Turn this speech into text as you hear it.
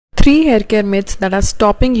3 hair care myths that are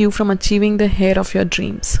stopping you from achieving the hair of your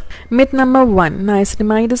dreams. Myth number 1.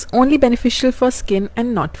 Niacinamide is only beneficial for skin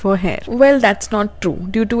and not for hair. Well, that's not true.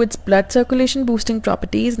 Due to its blood circulation boosting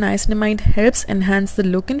properties, niacinamide helps enhance the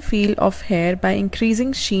look and feel of hair by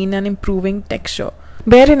increasing sheen and improving texture.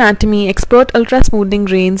 Bare Anatomy Expert Ultra Smoothing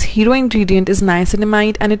Rain's hero ingredient is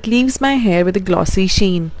niacinamide and it leaves my hair with a glossy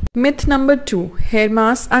sheen. Myth number 2. Hair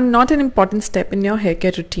masks are not an important step in your hair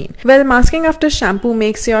care routine. Well, masking after shampoo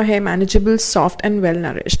makes your hair manageable, soft and well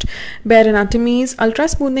nourished. Bare Anatomy's Ultra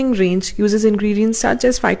Smoothing range uses ingredients such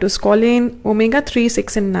as phytosqualane, omega-3,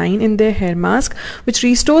 6 and 9 in their hair mask, which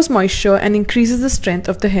restores moisture and increases the strength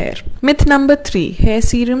of the hair. Myth number 3. Hair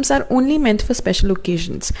serums are only meant for special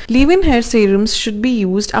occasions. Leave-in hair serums should be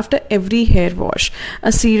used after every hair wash.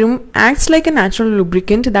 A serum acts like a natural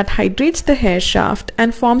lubricant that hydrates the hair shaft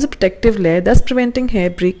and forms a protective layer, thus preventing hair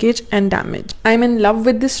breakage and damage. I'm in love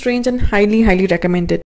with this range and highly recommend it.